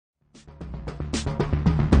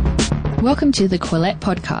Welcome to the Quillette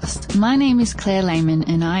podcast. My name is Claire Lehman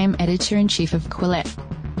and I am Editor-in-Chief of Quillette.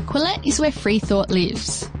 Quillette is where free thought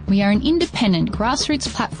lives. We are an independent grassroots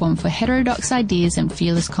platform for heterodox ideas and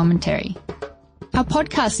fearless commentary. Our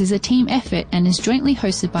podcast is a team effort and is jointly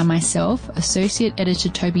hosted by myself, Associate Editor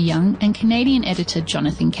Toby Young, and Canadian Editor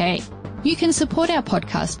Jonathan Kay. You can support our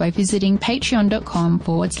podcast by visiting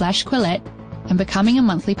patreon.com/Quillette and becoming a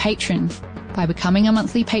monthly patron. By becoming a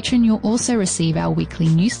monthly patron, you'll also receive our weekly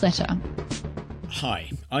newsletter.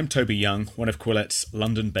 Hi, I'm Toby Young, one of Quillette's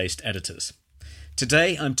London-based editors.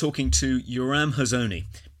 Today I'm talking to Yoram Hazony,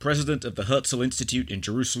 President of the Herzl Institute in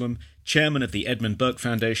Jerusalem, Chairman of the Edmund Burke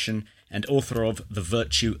Foundation, and author of The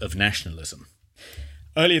Virtue of Nationalism.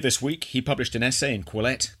 Earlier this week, he published an essay in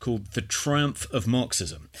Quillette called The Triumph of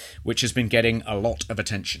Marxism, which has been getting a lot of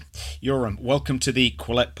attention. Yoram, welcome to the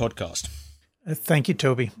Quillette podcast. Thank you,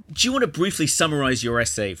 Toby. Do you want to briefly summarise your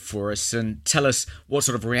essay for us and tell us what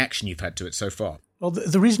sort of reaction you've had to it so far? Well,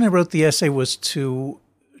 the reason I wrote the essay was to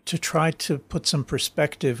try to put some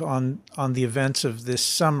perspective on the events of this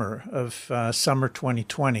summer, of summer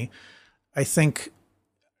 2020. I think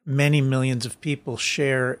many millions of people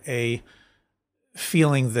share a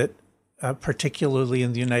feeling that, particularly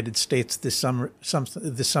in the United States this summer,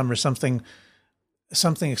 something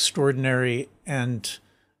extraordinary and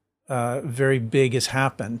very big has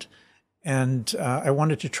happened, and I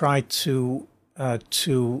wanted to try to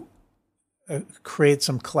create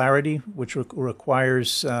some clarity, which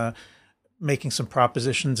requires making some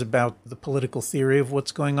propositions about the political theory of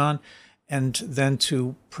what's going on, and then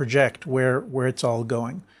to project where it's all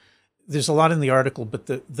going. There's a lot in the article, but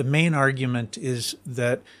the main argument is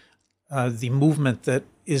that the movement that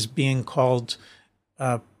is being called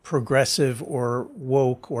progressive or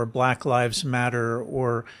woke or Black Lives Matter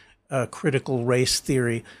or critical race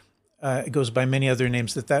theory, it goes by many other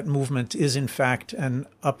names, that movement is in fact an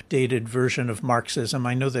updated version of Marxism.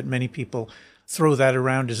 I know that many people throw that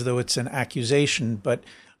around as though it's an accusation, but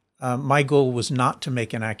my goal was not to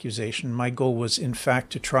make an accusation. My goal was in fact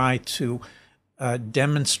to try to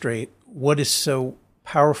demonstrate what is so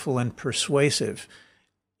powerful and persuasive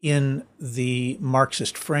in the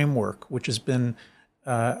Marxist framework, which has been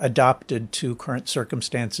adopted to current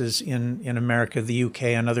circumstances in America, the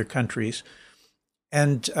UK, and other countries,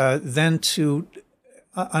 and then to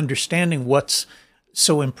understanding what's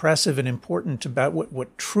so impressive and important about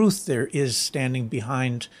what truth there is standing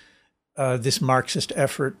behind this Marxist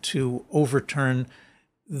effort to overturn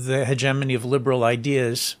the hegemony of liberal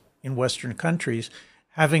ideas in Western countries.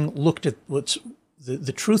 Having looked at what's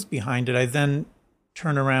the truth behind it, I then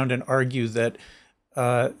turn around and argue that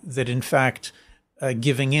in fact,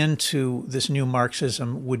 giving in to this new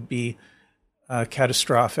Marxism would be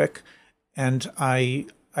catastrophic, and I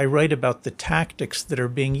write about the tactics that are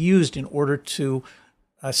being used in order to,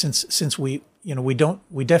 since we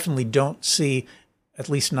definitely don't see, at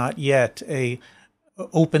least not yet, a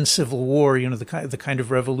open civil war, the kind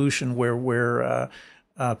of revolution where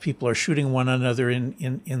people are shooting one another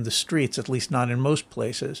in the streets, at least not in most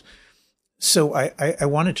places. So I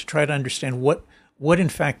wanted to try to understand what in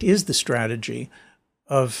fact is the strategy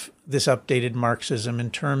of this updated Marxism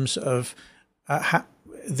in terms of how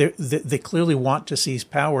they clearly want to seize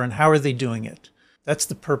power, and how are they doing it? That's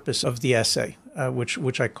the purpose of the essay,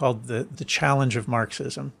 which I called the challenge of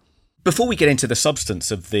Marxism. Before we get into the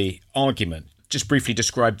substance of the argument, just briefly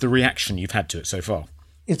describe the reaction you've had to it so far.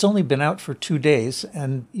 It's only been out for 2 days,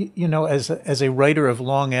 and as a writer of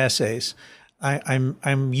long essays,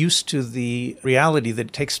 I'm used to the reality that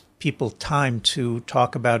it takes people time to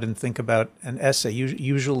talk about and think about an essay.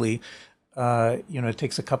 Usually, it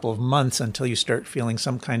takes a couple of months until you start feeling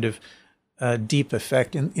some kind of deep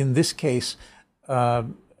effect. In this case,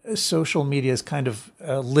 social media is kind of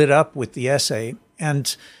lit up with the essay,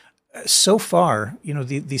 and so far,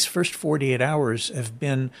 these first 48 hours have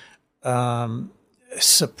been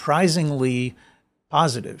surprisingly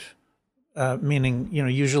positive. Meaning,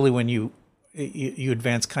 usually when you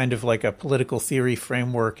advance kind of like a political theory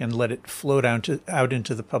framework and let it float out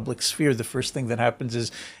into the public sphere, the first thing that happens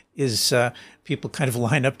is people kind of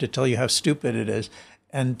line up to tell you how stupid it is.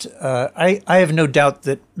 And I have no doubt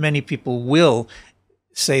that many people will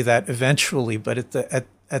say that eventually, but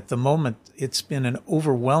at the moment, it's been an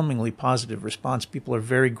overwhelmingly positive response. People are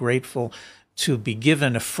very grateful to be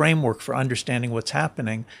given a framework for understanding what's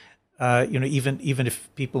happening. Even if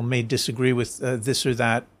people may disagree with this or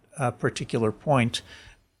that particular point.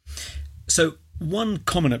 So one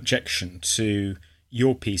common objection to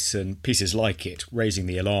your piece and pieces like it, raising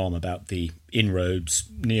the alarm about the inroads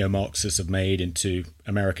neo-Marxists have made into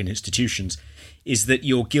American institutions, is that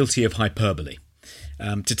you're guilty of hyperbole.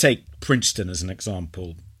 To take Princeton as an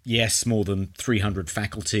example, Yes, more than 300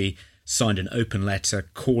 faculty signed an open letter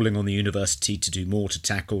calling on the university to do more to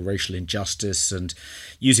tackle racial injustice and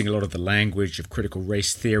using a lot of the language of critical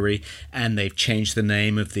race theory. And they've changed the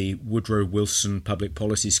name of the Woodrow Wilson Public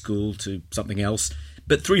Policy School to something else.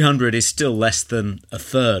 But 300 is still less than a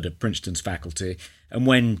third of Princeton's faculty. And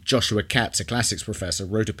when Joshua Katz, a classics professor,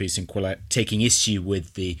 wrote a piece in Quillette taking issue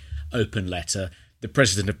with the open letter, the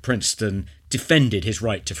president of Princeton defended his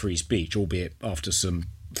right to free speech, albeit after some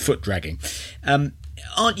foot dragging.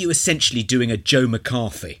 Aren't you essentially doing a Joe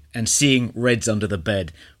McCarthy and seeing reds under the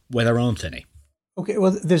bed where there aren't any? Okay,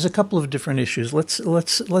 well, there's a couple of different issues.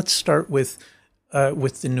 Let's start with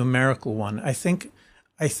the numerical one. I think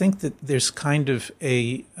that there's kind of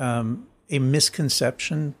a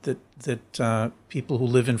misconception that people who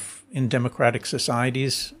live in democratic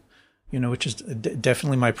societies, which is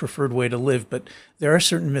definitely my preferred way to live, but there are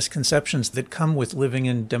certain misconceptions that come with living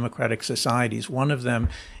in democratic societies. One of them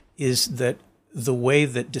is that the way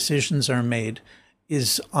that decisions are made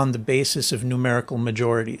is on the basis of numerical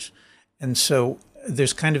majorities. And so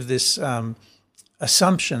there's kind of this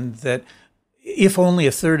assumption that if only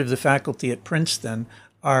a third of the faculty at Princeton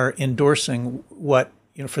are endorsing what,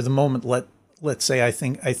 for the moment, let's say I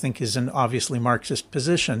think is an obviously Marxist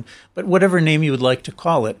position, but whatever name you would like to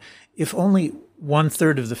call it, if only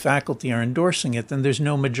 1/3 of the faculty are endorsing it, then there's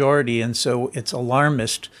no majority, and so it's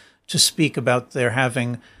alarmist to speak about their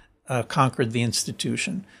having conquered the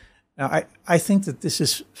institution. Now, I think that this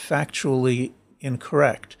is factually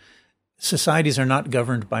incorrect. Societies are not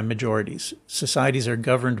governed by majorities. Societies are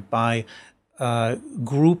governed by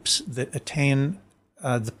groups that attain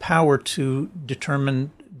the power to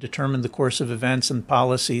determine the course of events and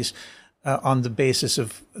policies on the basis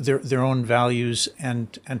of their own values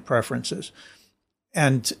and preferences.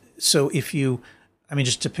 And so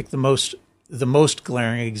just to pick the most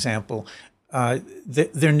glaring example,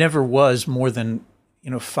 there never was more than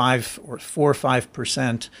 4 or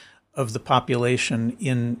 5% of the population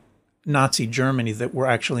in Nazi Germany that were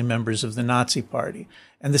actually members of the Nazi Party,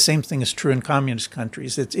 and the same thing is true in communist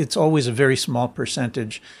countries. It's always a very small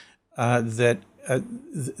percentage that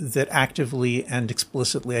actively and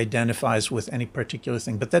explicitly identifies with any particular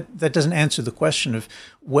thing. But that doesn't answer the question of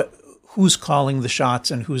who's calling the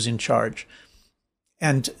shots and who's in charge.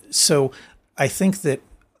 And so I think that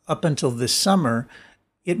up until this summer,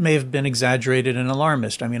 it may have been exaggerated and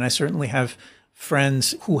alarmist. I mean, I certainly have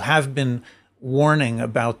friends who have been warning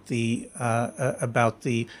about the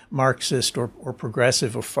Marxist or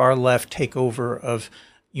progressive or far left takeover of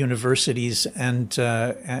universities and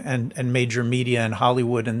major media and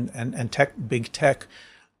Hollywood and big tech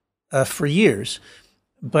for years.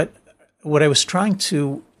 But what I was trying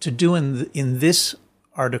to do in this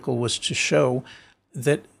article was to show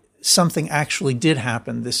that something actually did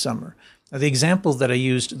happen this summer. Now, the example that I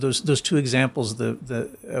used, those two examples,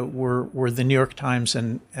 were the New York Times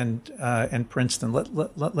and Princeton.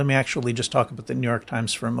 Let me actually just talk about the New York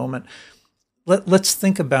Times for a moment. Let's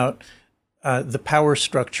think about the power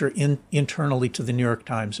structure internally to the New York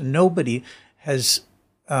Times. And nobody has,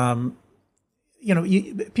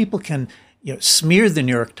 people can smear the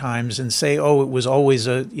New York Times and say, oh, it was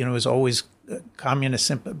always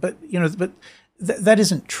communist, but that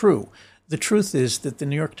isn't true. The truth is that the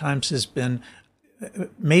New York Times has been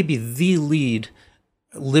maybe the lead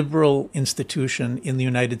liberal institution in the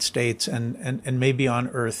United States and maybe on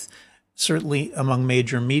earth, certainly among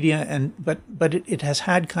major media. But it has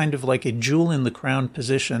had kind of like a jewel in the crown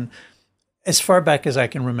position as far back as I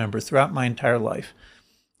can remember throughout my entire life.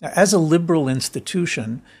 Now, as a liberal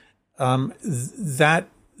institution, that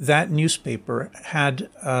newspaper had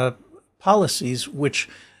policies which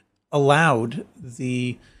allowed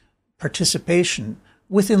the participation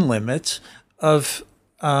within limits of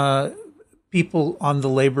people on the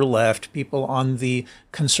labor left, people on the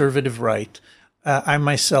conservative right. I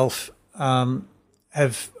myself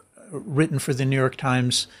have written for the New York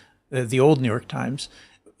Times, the old New York Times,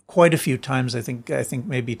 quite a few times. I think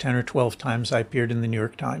maybe 10 or 12 times I appeared in the New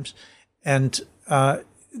York Times. And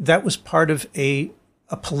that was part of a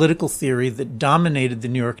political theory that dominated the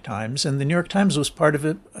New York Times. And the New York Times was part of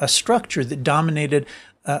a structure that dominated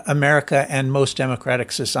America and most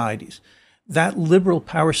democratic societies. That liberal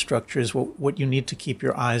power structure is what you need to keep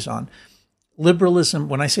your eyes on. Liberalism,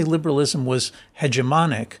 when I say liberalism was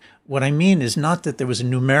hegemonic, what I mean is not that there was a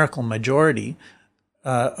numerical majority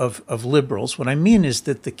of liberals. What I mean is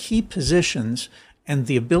that the key positions and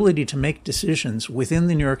the ability to make decisions within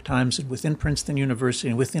the New York Times and within Princeton University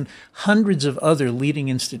and within hundreds of other leading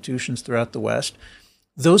institutions throughout the West,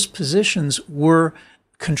 those positions were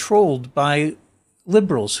controlled by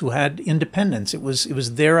liberals who had independence. It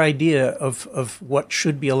was their idea of what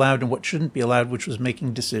should be allowed and what shouldn't be allowed, which was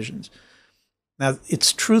making decisions. Now,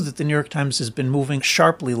 it's true that the New York Times has been moving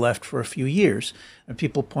sharply left for a few years, and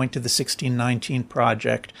people point to the 1619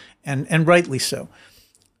 Project, and rightly so.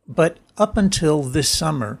 But up until this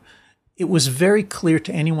summer, it was very clear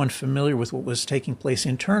to anyone familiar with what was taking place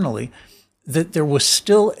internally that there was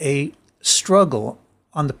still a struggle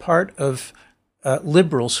on the part of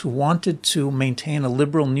liberals who wanted to maintain a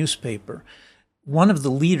liberal newspaper. One of the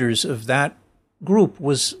leaders of that group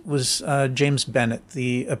was James Bennett,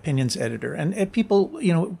 the opinions editor. And people,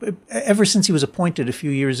 ever since he was appointed a few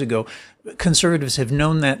years ago, conservatives have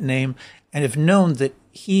known that name and have known that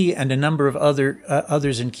he and a number of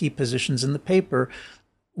others in key positions in the paper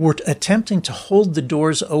were attempting to hold the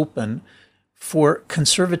doors open for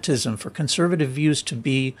conservatism, for conservative views to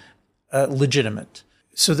be legitimate.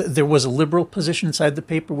 So that there was a liberal position inside the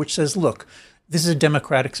paper which says, look, this is a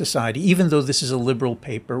democratic society. Even though this is a liberal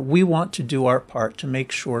paper, we want to do our part to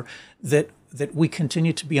make sure that we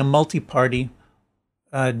continue to be a multi-party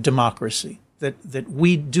democracy, that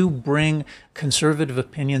we do bring conservative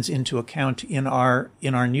opinions into account in our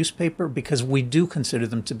newspaper because we do consider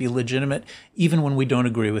them to be legitimate, even when we don't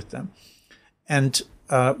agree with them. And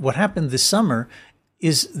what happened this summer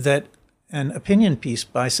is that an opinion piece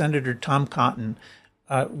by Senator Tom Cotton,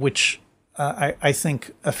 which I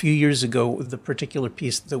think a few years ago, the particular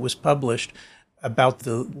piece that was published about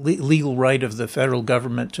the legal right of the federal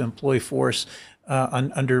government to employ force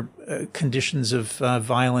under conditions of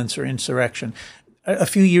violence or insurrection. A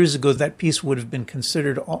few years ago, that piece would have been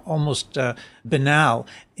considered almost banal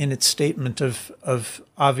in its statement of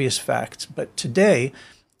obvious facts. But today,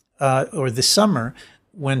 or this summer,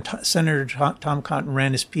 when Senator Tom Cotton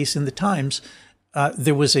ran his piece in the Times,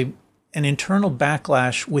 there was an internal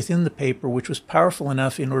backlash within the paper, which was powerful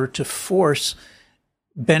enough in order to force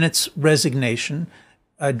Bennett's resignation,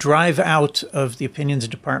 drive out of the opinions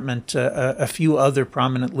department a few other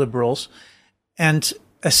prominent liberals, and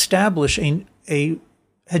establish a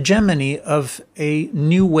hegemony of a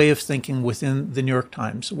new way of thinking within the New York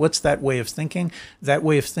Times. What's that way of thinking? That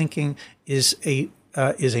way of thinking is a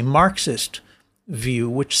Marxist view,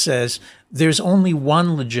 which says there's only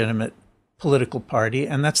one legitimate political party,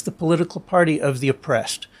 and that's the political party of the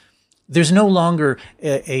oppressed. There's no longer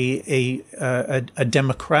a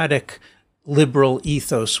democratic liberal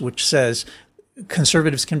ethos which says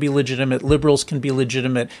conservatives can be legitimate, liberals can be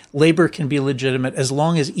legitimate, labor can be legitimate, as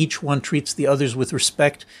long as each one treats the others with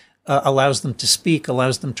respect, allows them to speak,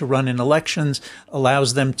 allows them to run in elections,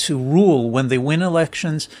 allows them to rule when they win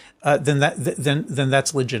elections, then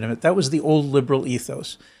that's legitimate. That was the old liberal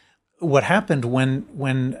ethos. What happened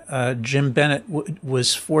when Jim Bennett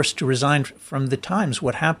was forced to resign from the Times,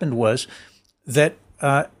 what happened was that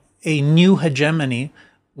a new hegemony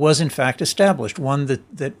was in fact established, one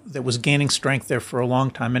that was gaining strength there for a long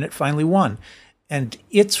time, and it finally won. And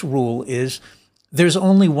its rule is there's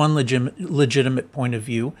only one legitimate point of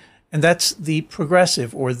view, and that's the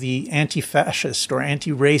progressive or the anti-fascist or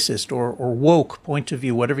anti-racist or woke point of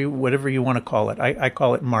view, whatever you want to call it. I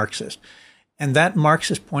call it Marxist. And that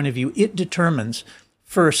Marxist point of view, it determines,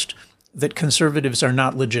 first, that conservatives are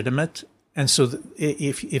not legitimate. And so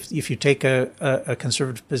if you take a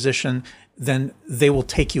conservative position, then they will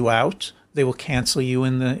take you out. They will cancel you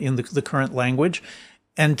in the current language.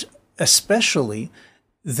 And especially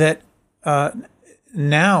that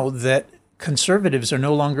now that conservatives are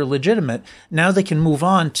no longer legitimate, now they can move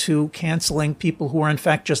on to canceling people who are in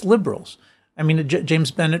fact just liberals. I mean,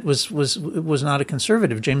 James Bennett was not a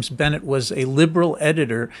conservative. James Bennett was a liberal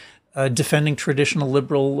editor defending traditional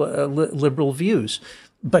liberal views.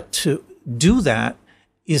 But to do that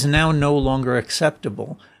is now no longer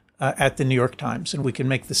acceptable at the New York Times. And we can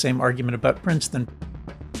make the same argument about Princeton.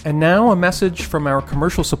 And now a message from our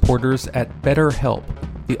commercial supporters at BetterHelp,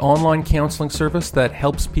 the online counseling service that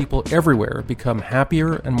helps people everywhere become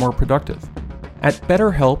happier and more productive. At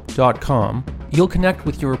BetterHelp.com, you'll connect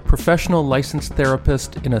with your professional licensed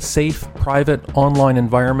therapist in a safe, private, online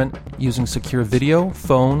environment using secure video,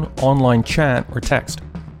 phone, online chat, or text.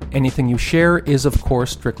 Anything you share is, of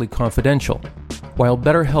course, strictly confidential. While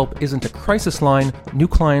BetterHelp isn't a crisis line, new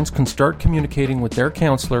clients can start communicating with their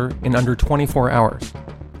counselor in under 24 hours.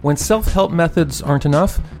 When self-help methods aren't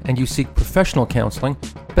enough and you seek professional counseling,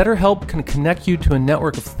 BetterHelp can connect you to a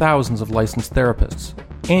network of thousands of licensed therapists.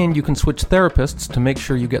 And you can switch therapists to make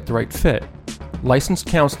sure you get the right fit. Licensed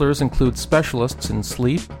counselors include specialists in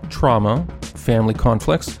sleep, trauma, family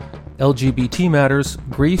conflicts, LGBT matters,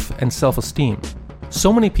 grief, and self-esteem.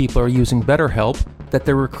 So many people are using BetterHelp that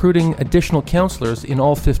they're recruiting additional counselors in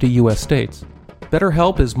all 50 U.S. states.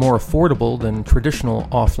 BetterHelp is more affordable than traditional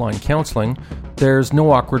offline counseling. There's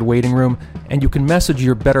no awkward waiting room, and you can message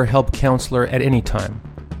your BetterHelp counselor at any time.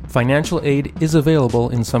 Financial aid is available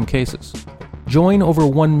in some cases. Join over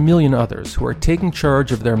 1 million others who are taking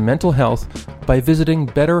charge of their mental health by visiting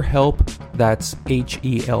BetterHelp, that's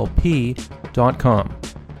HELP.com.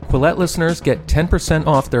 Quillette listeners get 10%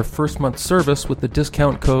 off their first month service with the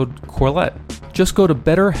discount code Quillette. Just go to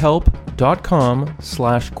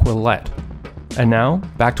betterhelp.com/Quillette. And now,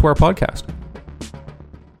 back to our podcast.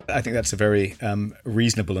 I think that's a very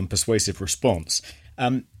reasonable and persuasive response.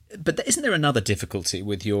 But isn't there another difficulty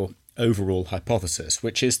with your overall hypothesis,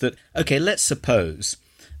 which is that, okay, let's suppose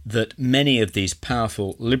that many of these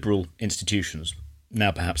powerful liberal institutions,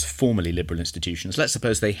 now perhaps formerly liberal institutions, let's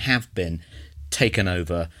suppose they have been taken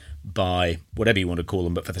over by whatever you want to call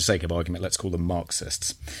them, but for the sake of argument, let's call them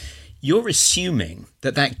Marxists. You're assuming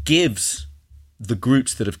that that gives the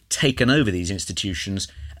groups that have taken over these institutions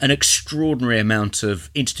an extraordinary amount of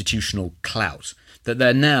institutional clout, that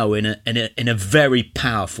they're now in a very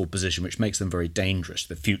powerful position, which makes them very dangerous,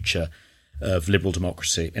 the future of liberal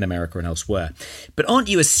democracy in America and elsewhere. But aren't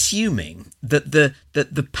you assuming that the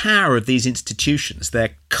power of these institutions,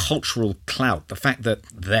 their cultural clout, the fact that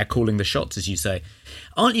they're calling the shots, as you say,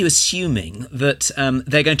 aren't you assuming that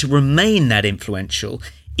they're going to remain that influential,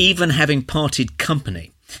 even having parted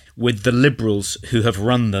company with the liberals who have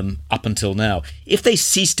run them up until now? If they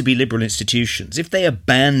cease to be liberal institutions, if they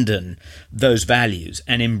abandon those values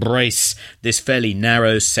and embrace this fairly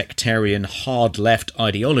narrow, sectarian, hard left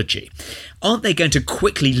ideology, aren't they going to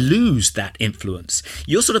quickly lose that influence?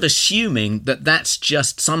 You're sort of assuming that that's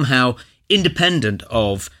just somehow independent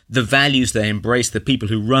of the values they embrace, the people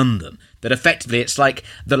who run them, that effectively it's like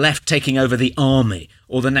the left taking over the army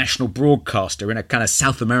or the national broadcaster in a kind of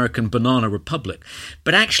South American banana republic.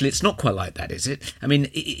 But actually it's not quite like that, is it? I mean,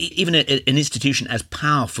 even an institution as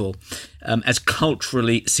powerful, as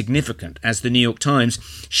culturally significant as the New York Times,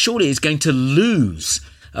 surely is going to lose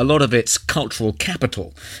a lot of its cultural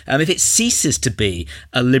capital if it ceases to be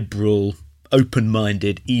a liberal,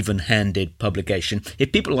 open-minded, even-handed publication.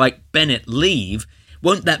 If people like Bennett leave,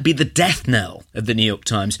 won't that be the death knell of the New York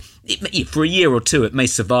Times? For a year or two, it may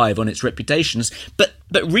survive on its reputations, but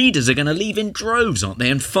readers are going to leave in droves, aren't they,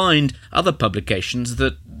 and find other publications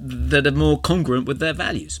that are more congruent with their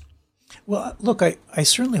values. Well, look, I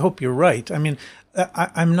certainly hope you're right. I mean,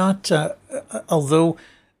 I'm not, although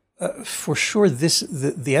for sure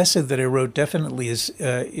the essay that I wrote definitely is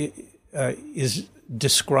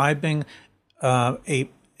describing a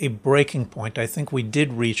breaking point. I think we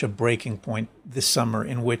did reach a breaking point this summer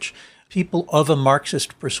in which people of a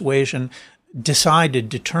Marxist persuasion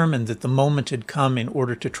determined that the moment had come in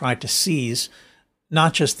order to try to seize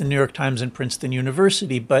not just the New York Times and Princeton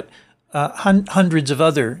University, but hundreds of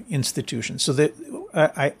other institutions. So that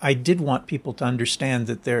I did want people to understand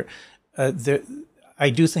that I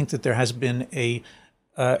do think that there has been a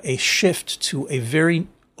shift to a very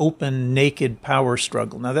open, naked power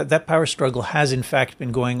struggle. Now, that power struggle has, in fact,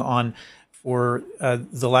 been going on for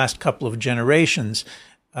the last couple of generations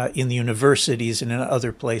in the universities and in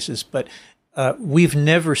other places. But we've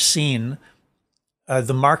never seen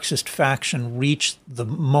the Marxist faction reach the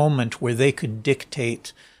moment where they could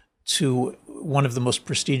dictate to one of the most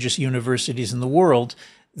prestigious universities in the world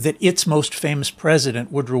that its most famous president,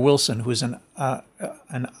 Woodrow Wilson, who is an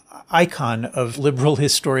icon of liberal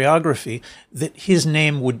historiography, that his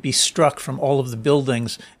name would be struck from all of the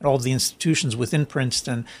buildings and all of the institutions within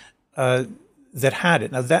Princeton that had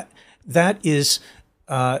it. Now that is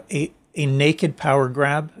a naked power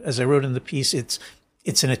grab. As I wrote in the piece, it's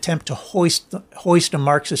an attempt to hoist a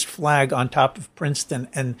Marxist flag on top of Princeton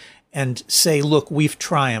and say, look, we've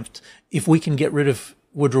triumphed. If we can get rid of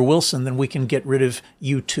Woodrow Wilson, then we can get rid of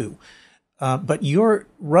you too. But you're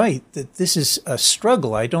right that this is a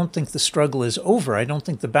struggle. I don't think the struggle is over. I don't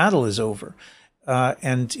think the battle is over.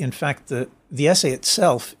 And in fact, the essay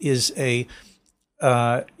itself is a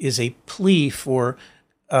plea for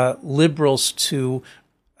liberals to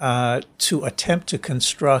attempt to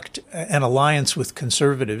construct an alliance with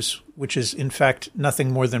conservatives, which is in fact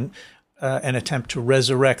nothing more than an attempt to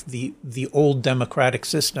resurrect the old democratic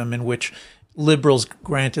system in which liberals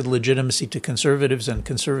granted legitimacy to conservatives and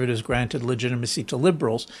conservatives granted legitimacy to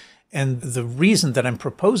liberals. And the reason that I'm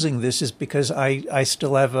proposing this is because I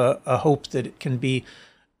still have a hope that it can be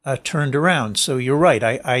turned around. So you're right.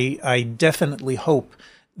 I definitely hope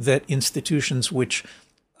that institutions which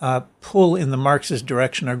pull in the Marxist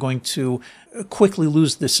direction are going to quickly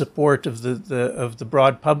lose the support of the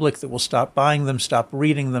broad public, that will stop buying them, stop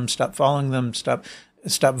reading them, stop following them, stop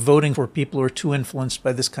voting for people who are too influenced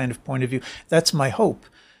by this kind of point of view. That's my hope.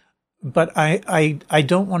 But I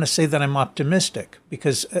don't want to say that I'm optimistic,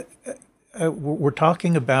 because we're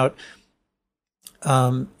talking about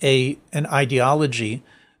an ideology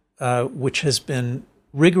which has been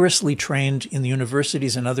rigorously trained in the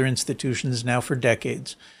universities and other institutions now for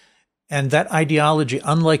decades. And that ideology,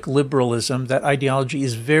 unlike liberalism, that ideology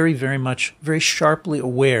is very, very much, very sharply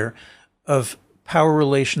aware of power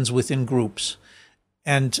relations within groups.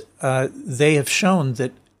 And they have shown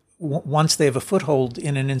that once they have a foothold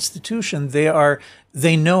in an institution,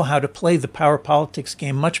 they know how to play the power politics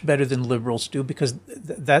game much better than liberals do, because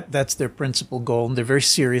that's their principal goal, and they're very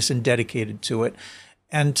serious and dedicated to it.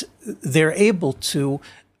 And they're able to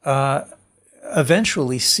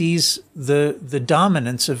eventually seize the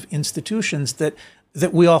dominance of institutions that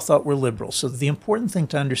we all thought were liberal. So the important thing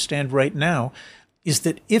to understand right now is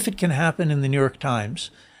that if it can happen in the New York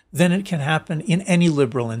Times, then it can happen in any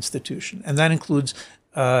liberal institution. And that includes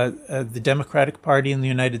the Democratic Party in the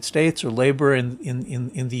United States, or Labour in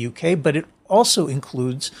the UK, but it also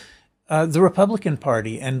includes the Republican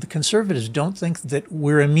Party. And the Conservatives don't think that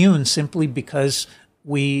we're immune simply because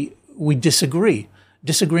we disagree.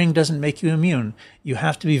 Disagreeing doesn't make you immune. You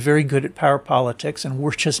have to be very good at power politics, and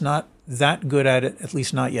we're just not that good at it, at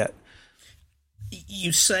least not yet.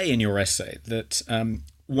 You say in your essay that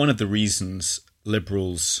one of the reasons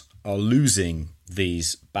liberals are losing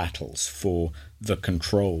these battles for the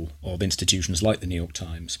control of institutions like the New York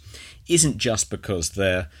Times isn't just because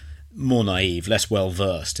they're more naive, less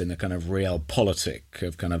well-versed in the kind of realpolitik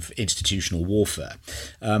of kind of institutional warfare.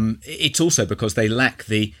 It's also because they lack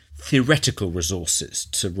the theoretical resources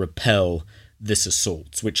to repel this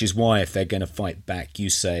assault, which is why if they're going to fight back, you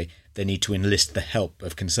say they need to enlist the help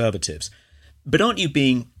of conservatives. But aren't you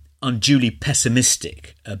being unduly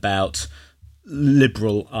pessimistic about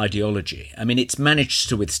liberal ideology? I mean, it's managed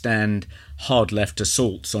to withstand hard left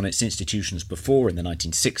assaults on its institutions before, in the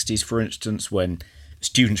 1960s, for instance, when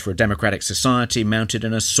Students for a Democratic Society mounted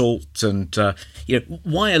an assault. And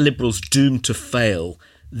why are liberals doomed to fail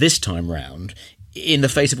this time round in the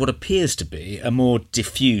face of what appears to be a more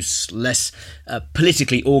diffuse, less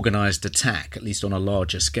politically organised attack, at least on a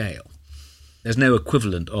larger scale? There's no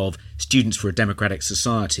equivalent of Students for a Democratic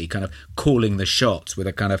Society kind of calling the shots with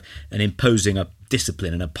a kind of an imposing a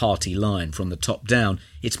discipline and a party line from the top down.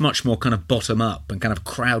 It's much more kind of bottom up and kind of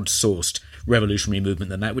crowdsourced revolutionary movement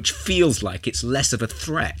than that, which feels like it's less of a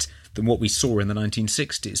threat than what we saw in the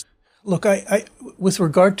 1960s. Look, I with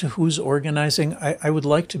regard to who's organizing, I would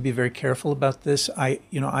like to be very careful about this. I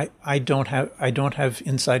don't have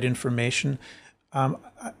inside information.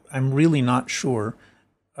 I'm really not sure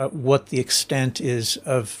what the extent is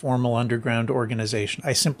of formal underground organization.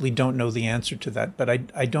 I simply don't know the answer to that. But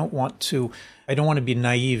I don't want to be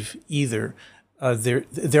naive either.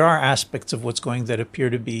 There are aspects of what's going that appear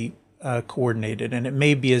to be coordinated, and it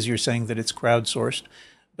may be, as you're saying, that it's crowdsourced.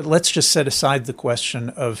 But let's just set aside the question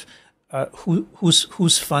of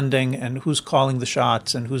who's funding and who's calling the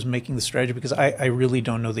shots and who's making the strategy, because I really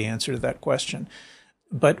don't know the answer to that question.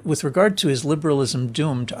 But with regard to is liberalism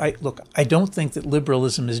doomed, I don't think that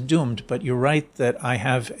liberalism is doomed, but you're right that I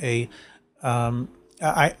have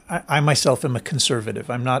I myself am a conservative.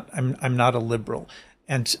 I'm not a liberal.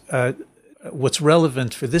 And what's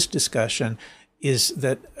relevant for this discussion is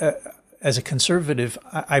that as a conservative,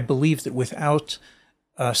 I believe that without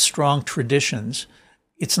strong traditions,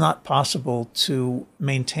 it's not possible to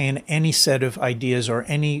maintain any set of ideas or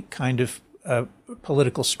any kind of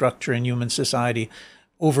political structure in human society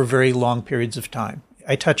over very long periods of time.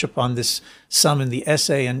 I touch upon this some in the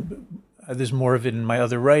essay, and there's more of it in my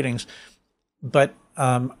other writings. But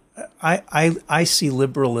I see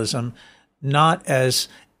liberalism not as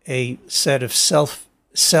a set of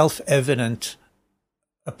self-evident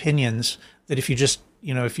opinions that if you just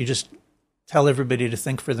tell everybody to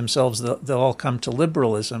think for themselves, they'll all come to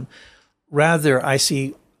liberalism. Rather, I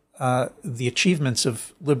see the achievements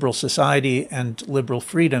of liberal society and liberal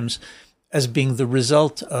freedoms as being the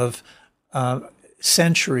result of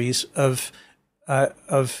centuries of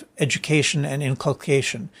education and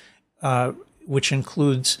inculcation, which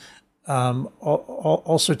includes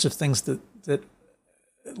all sorts of things that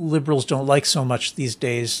liberals don't like so much these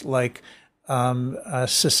days, like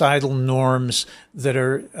societal norms that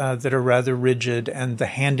are rather rigid, and the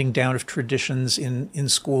handing down of traditions in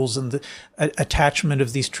schools, and the attachment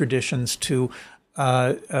of these traditions to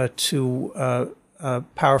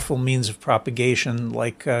powerful means of propagation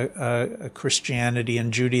like Christianity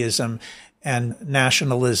and Judaism and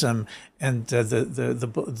nationalism and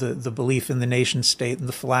the belief in the nation state and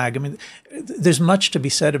the flag. I mean, there's much to be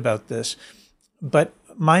said about this, but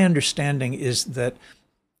my understanding is that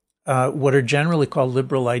what are generally called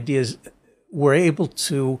liberal ideas were able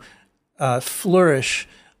to flourish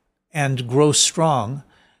and grow strong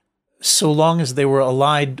so long as they were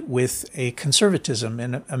allied with a conservatism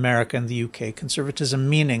in America and the UK. Conservatism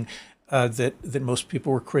meaning that most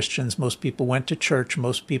people were Christians, most people went to church,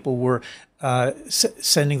 most people were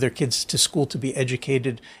sending their kids to school to be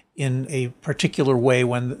educated in a particular way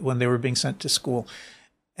when they were being sent to school.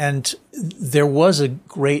 And there was a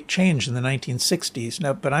great change in the 1960s.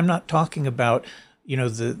 Now, but I'm not talking about,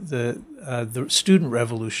 the student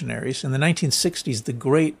revolutionaries. In the 1960s, the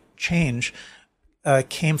great change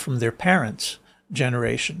came from their parents'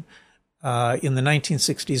 generation. In the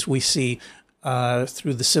 1960s, we see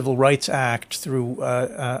through the Civil Rights Act, through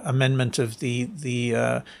amendment of the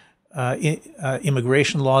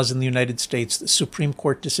immigration laws in the United States, the Supreme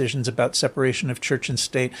Court decisions about separation of church and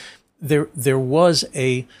state, there was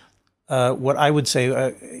a what I would say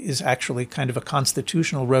is actually kind of a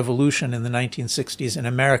constitutional revolution in the 1960s in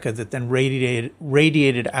America that then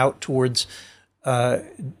radiated out towards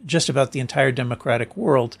just about the entire democratic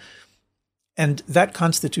world. And that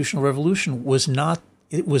constitutional revolution was not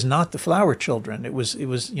the Flower Children. It was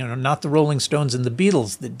not the Rolling Stones and the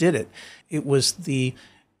Beatles that did it. It was the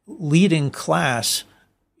leading class,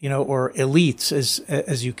 or elites,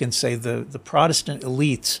 as you can say, the Protestant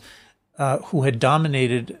elites who had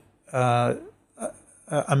dominated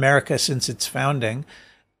America since its founding.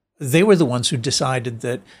 They were the ones who decided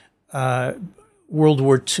that World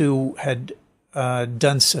War II had had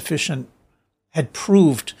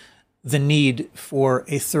proved the need for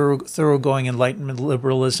a thoroughgoing Enlightenment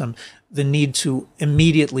liberalism, the need to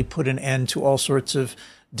immediately put an end to all sorts of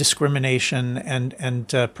discrimination and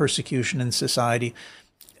persecution in society.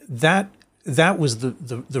 That was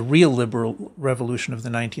the real liberal revolution of the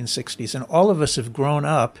 1960s. And all of us have grown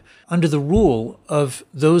up under the rule of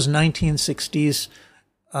those 1960s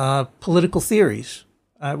political theories.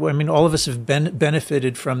 All of us have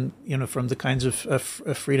benefited from the kinds of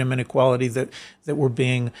freedom and equality that were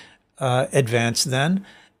being advanced then.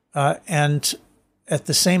 And at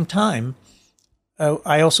the same time,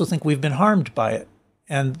 I also think we've been harmed by it.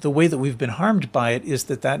 And the way that we've been harmed by it is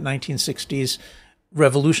that 1960s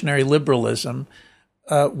revolutionary liberalism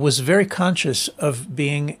was very conscious of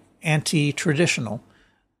being anti-traditional,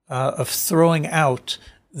 of throwing out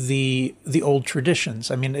the old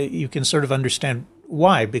traditions. I mean, you can sort of understand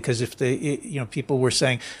why, because if people were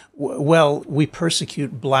saying, well, we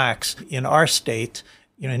persecute blacks in our state,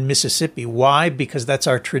 in Mississippi. Why? Because that's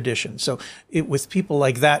our tradition. So with people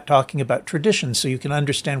like that talking about tradition, so you can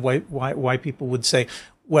understand why people would say,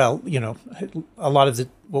 well, a lot of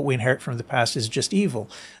what we inherit from the past is just evil.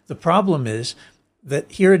 The problem is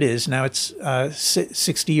that here it is, now it's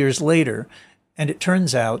 60 years later, and it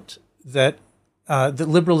turns out that that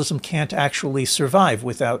liberalism can't actually survive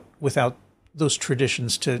without those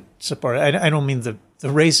traditions to support it. I don't mean the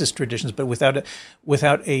racist traditions, but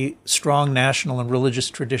without a strong national and religious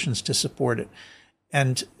traditions to support it.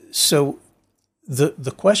 And so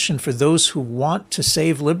the question for those who want to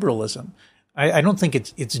save liberalism, I don't think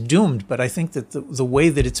it's doomed, but I think that the way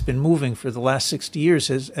that it's been moving for the last 60 years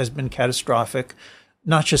has been catastrophic,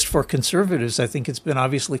 not just for conservatives. I think it's been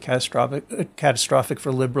obviously catastrophic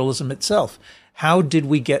for liberalism itself. How did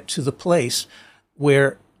we get to the place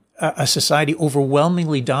where a society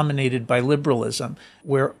overwhelmingly dominated by liberalism,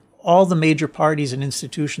 where all the major parties and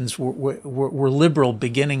institutions were liberal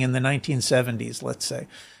beginning in the 1970s, let's say?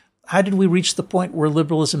 How did we reach the point where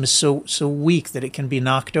liberalism is so weak that it can be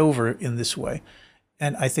knocked over in this way?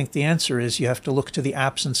 And I think the answer is you have to look to the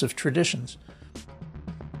absence of traditions.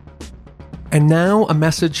 And now a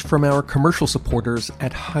message from our commercial supporters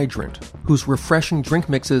at Hydrant, whose refreshing drink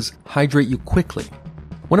mixes hydrate you quickly.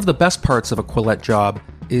 One of the best parts of a Quillette job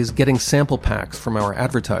is getting sample packs from our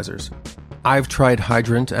advertisers. I've tried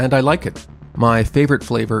Hydrant and I like it. My favorite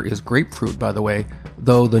flavor is grapefruit, by the way,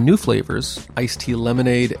 though the new flavors, iced tea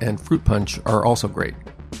lemonade and fruit punch, are also great.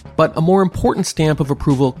 But a more important stamp of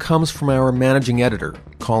approval comes from our managing editor,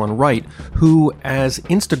 Colin Wright, who, as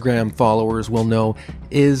Instagram followers will know,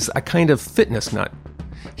 is a kind of fitness nut.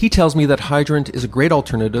 He tells me that Hydrant is a great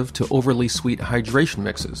alternative to overly sweet hydration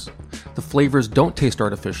mixes. The flavors don't taste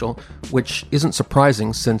artificial, which isn't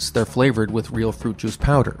surprising since they're flavored with real fruit juice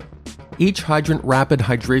powder. Each Hydrant Rapid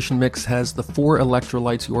Hydration Mix has the 4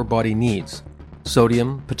 electrolytes your body needs: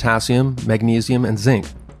 sodium, potassium, magnesium, and zinc.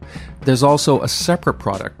 There's also a separate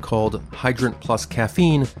product called Hydrant Plus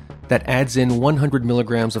Caffeine that adds in 100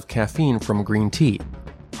 milligrams of caffeine from green tea.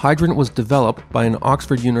 Hydrant was developed by an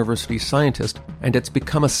Oxford University scientist, and it's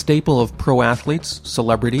become a staple of pro athletes,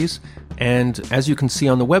 celebrities, and, as you can see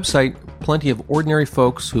on the website, plenty of ordinary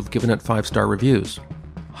folks who've given it 5-star reviews.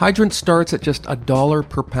 Hydrant starts at just $1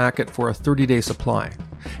 per packet for a 30-day supply,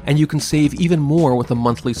 and you can save even more with a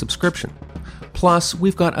monthly subscription. Plus,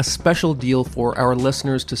 we've got a special deal for our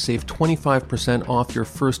listeners to save 25% off your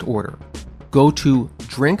first order. Go to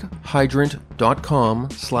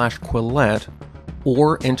drinkhydrant.com/Quillette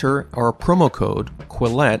or enter our promo code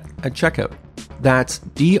Quillette at checkout. That's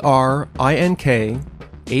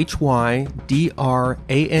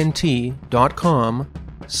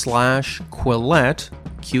drinkhydrant.com/Quillette,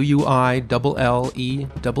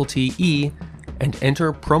 QUILLETTE, and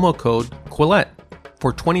enter promo code Quillette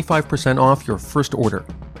for 25% off your first order.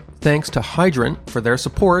 Thanks to Hydrant for their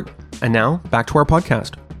support. And now, back to our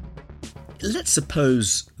podcast. Let's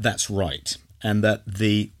suppose that's right, and that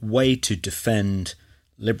the way to defend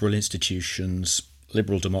liberal institutions,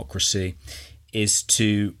 liberal democracy, is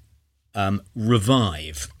to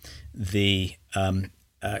revive the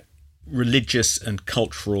religious and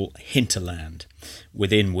cultural hinterland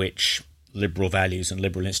within which liberal values and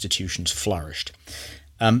liberal institutions flourished.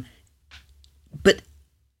 But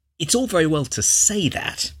it's all very well to say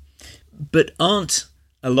that, but aren't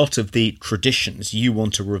a lot of the traditions you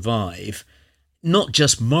want to revive not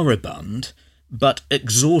just moribund, but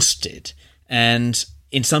exhausted and,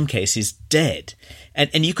 in some cases, dead?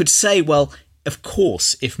 And you could say, well, of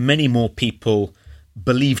course, if many more people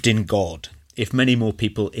believed in God, if many more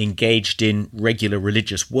people engaged in regular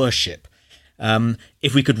religious worship,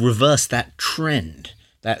 if we could reverse that trend,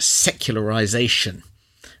 that secularization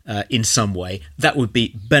in some way, that would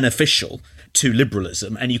be beneficial to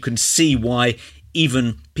liberalism. And you can see why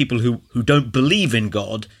even people who don't believe in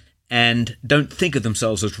God and don't think of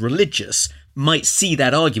themselves as religious might see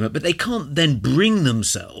that argument, but they can't then bring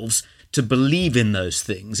themselves to believe in those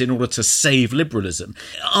things in order to save liberalism.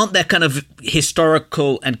 Aren't there kind of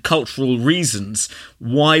historical and cultural reasons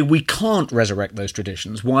why we can't resurrect those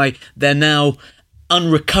traditions, why they're now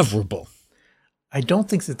unrecoverable? I don't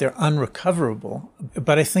think that they're unrecoverable,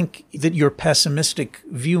 but I think that your pessimistic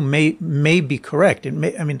view may be correct.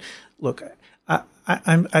 Look,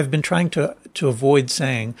 I've been trying to avoid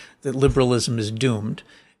saying that liberalism is doomed.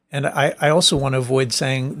 And I also want to avoid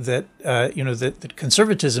saying that that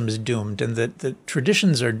conservatism is doomed and that the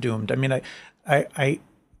traditions are doomed. I mean, I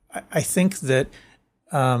think that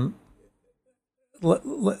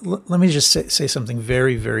let me just say something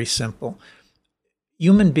very, very simple.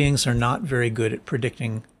 Human beings are not very good at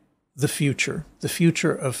predicting the future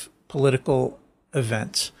of political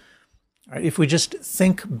events. All right, if we just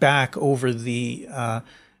think back over the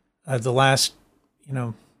last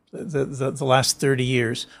the last 30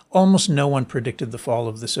 years, almost no one predicted the fall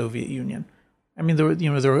of the Soviet Union. I mean, there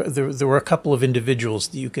were a couple of individuals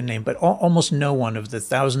that you can name, but almost no one of the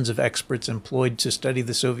thousands of experts employed to study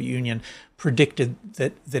the Soviet Union predicted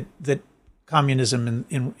that communism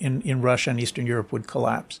in Russia and Eastern Europe would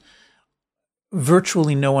collapse.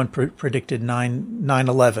 Virtually no one predicted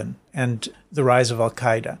 9/11 and the rise of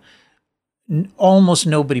Al-Qaeda. Almost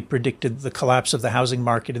nobody predicted the collapse of the housing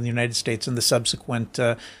market in the United States and the subsequent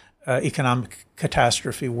economic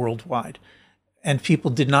catastrophe worldwide. And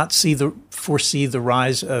people did not foresee the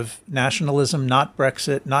rise of nationalism, not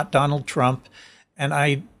Brexit, not Donald Trump. And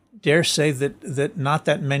I dare say that not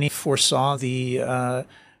that many foresaw the a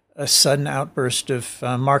sudden outburst of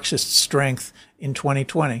Marxist strength in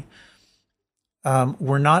 2020.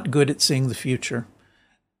 We're not good at seeing the future.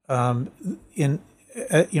 As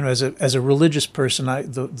a religious person,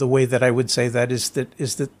 the way that I would say that is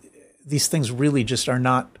that these things really just are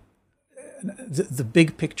not. The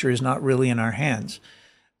big picture is not really in our hands.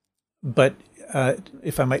 But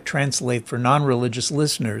if I might translate for non-religious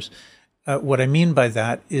listeners, what I mean by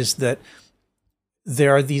that is that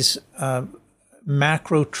there are these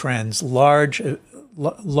macro trends, large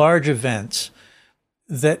events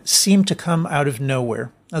that seem to come out of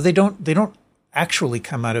nowhere. Now they don't actually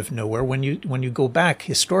come out of nowhere. When you go back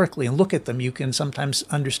historically and look at them, you can sometimes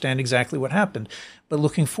understand exactly what happened. But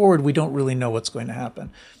looking forward, we don't really know what's going to happen.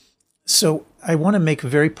 So I want to make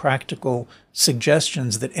very practical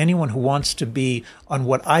suggestions that anyone who wants to be on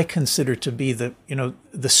what I consider to be the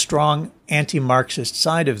strong anti-Marxist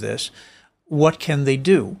side of this, what can they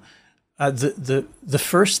do? The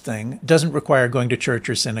first thing doesn't require going to church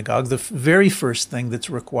or synagogue. The very first thing that's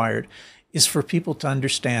required is for people to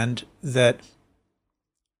understand that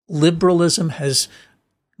liberalism has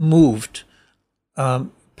moved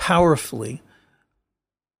powerfully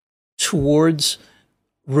towards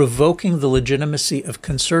revoking the legitimacy of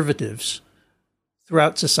conservatives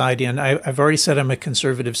throughout society. And I've already said I'm a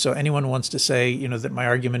conservative, so anyone who wants to say, that my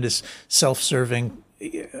argument is self-serving,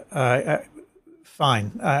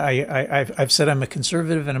 fine. I've said I'm a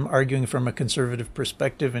conservative and I'm arguing from a conservative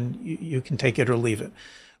perspective, and you can take it or leave it.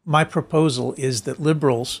 my proposal is that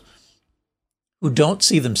liberals who don't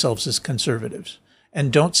see themselves as conservatives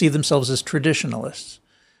and don't see themselves as traditionalists,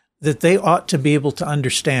 that they ought to be able to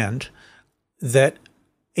understand that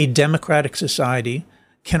a democratic society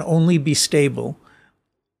can only be stable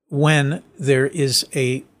when there is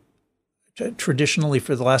traditionally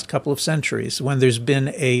for the last couple of centuries, when there's been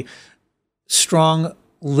a strong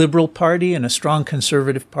liberal party and a strong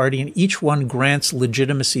conservative party, and each one grants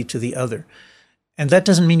legitimacy to the other. And that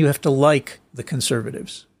doesn't mean you have to like the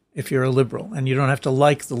conservatives if you're a liberal, and you don't have to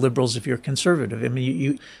like the liberals if you're conservative. I mean,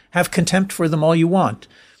 you have contempt for them all you want.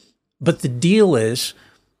 But the deal is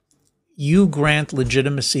you grant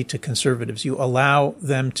legitimacy to conservatives. You allow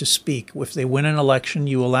them to speak. If they win an election,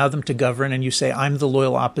 you allow them to govern, and you say, I'm the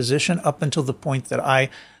loyal opposition up until the point that I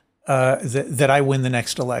win the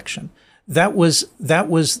next election. That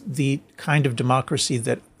was the kind of democracy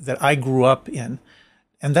that I grew up in,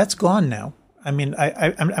 and that's gone now. I mean,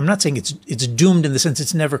 I'm not saying it's doomed in the sense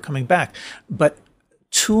it's never coming back, but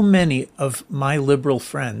too many of my liberal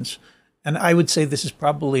friends, and I would say this is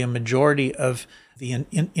probably a majority of the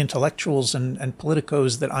intellectuals and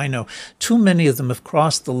politicos that I know, too many of them have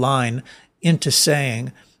crossed the line into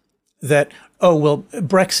saying that, oh, well,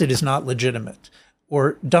 Brexit is not legitimate,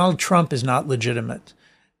 or Donald Trump is not legitimate.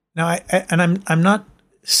 Now, I'm not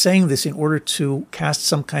saying this in order to cast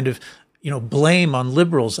some kind of blame on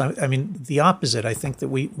liberals. I mean, the opposite. I think that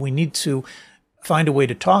we need to find a way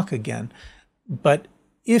to talk again. But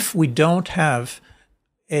if we don't have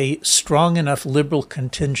a strong enough liberal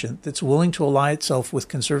contingent that's willing to ally itself with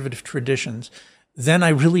conservative traditions, then I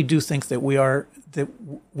really do think that we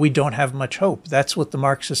don't have much hope. That's what the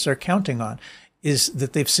Marxists are counting on, is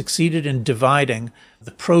that they've succeeded in dividing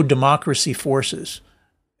the pro-democracy forces,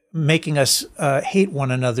 making us hate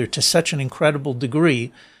one another to such an incredible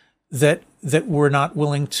degree that we're not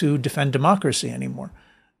willing to defend democracy anymore,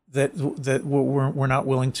 that we're not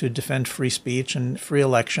willing to defend free speech and free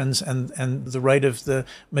elections and the right of the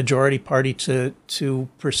majority party to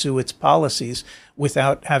pursue its policies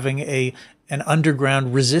without having an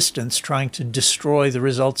underground resistance trying to destroy the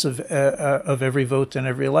results of every vote and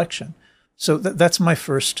every election. So that's my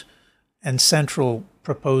first and central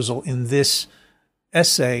proposal in this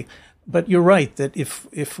essay. But you're right that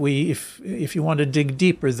if you want to dig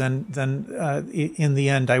deeper, then in the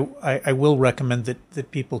end, I will recommend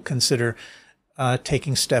that people consider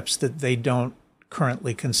taking steps that they don't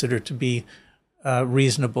currently consider to be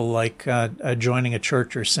reasonable, like joining a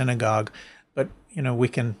church or synagogue. But we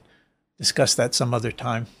can discuss that some other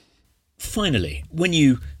time. Finally, when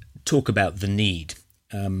you talk about the need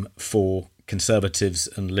for conservatives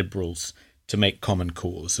and liberals to make common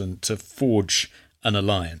cause and to forge an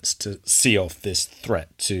alliance to see off this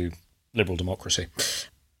threat to liberal democracy,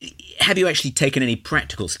 have you actually taken any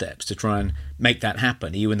practical steps to try and make that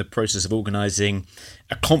happen? Are you in the process of organising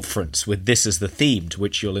a conference with this as the theme to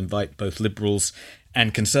which you'll invite both liberals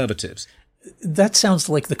and conservatives? That sounds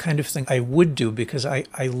like the kind of thing I would do, because I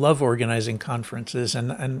love organising conferences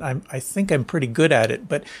and I think I'm pretty good at it.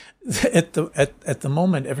 But at the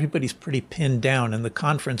moment, everybody's pretty pinned down, and the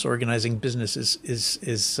conference organising business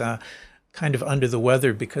is kind of under the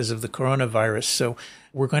weather because of the coronavirus. So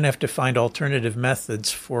we're going to have to find alternative methods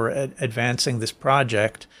for advancing this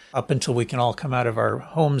project up until we can all come out of our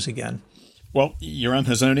homes again. Well, Yoram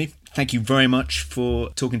Hazony, thank you very much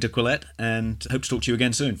for talking to Quillette, and hope to talk to you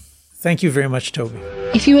again soon. Thank you very much, Toby.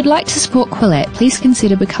 If you would like to support Quillette, please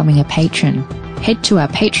consider becoming a patron. Head to our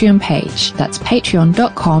Patreon page. That's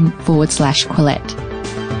patreon.com/Quillette.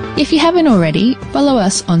 If you haven't already, follow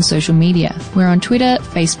us on social media. We're on Twitter,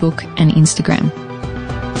 Facebook, and Instagram.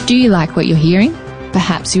 Do you like what you're hearing?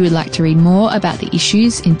 Perhaps you would like to read more about the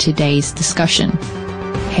issues in today's discussion.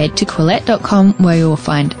 Head to Quillette.com where you will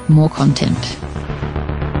find more content.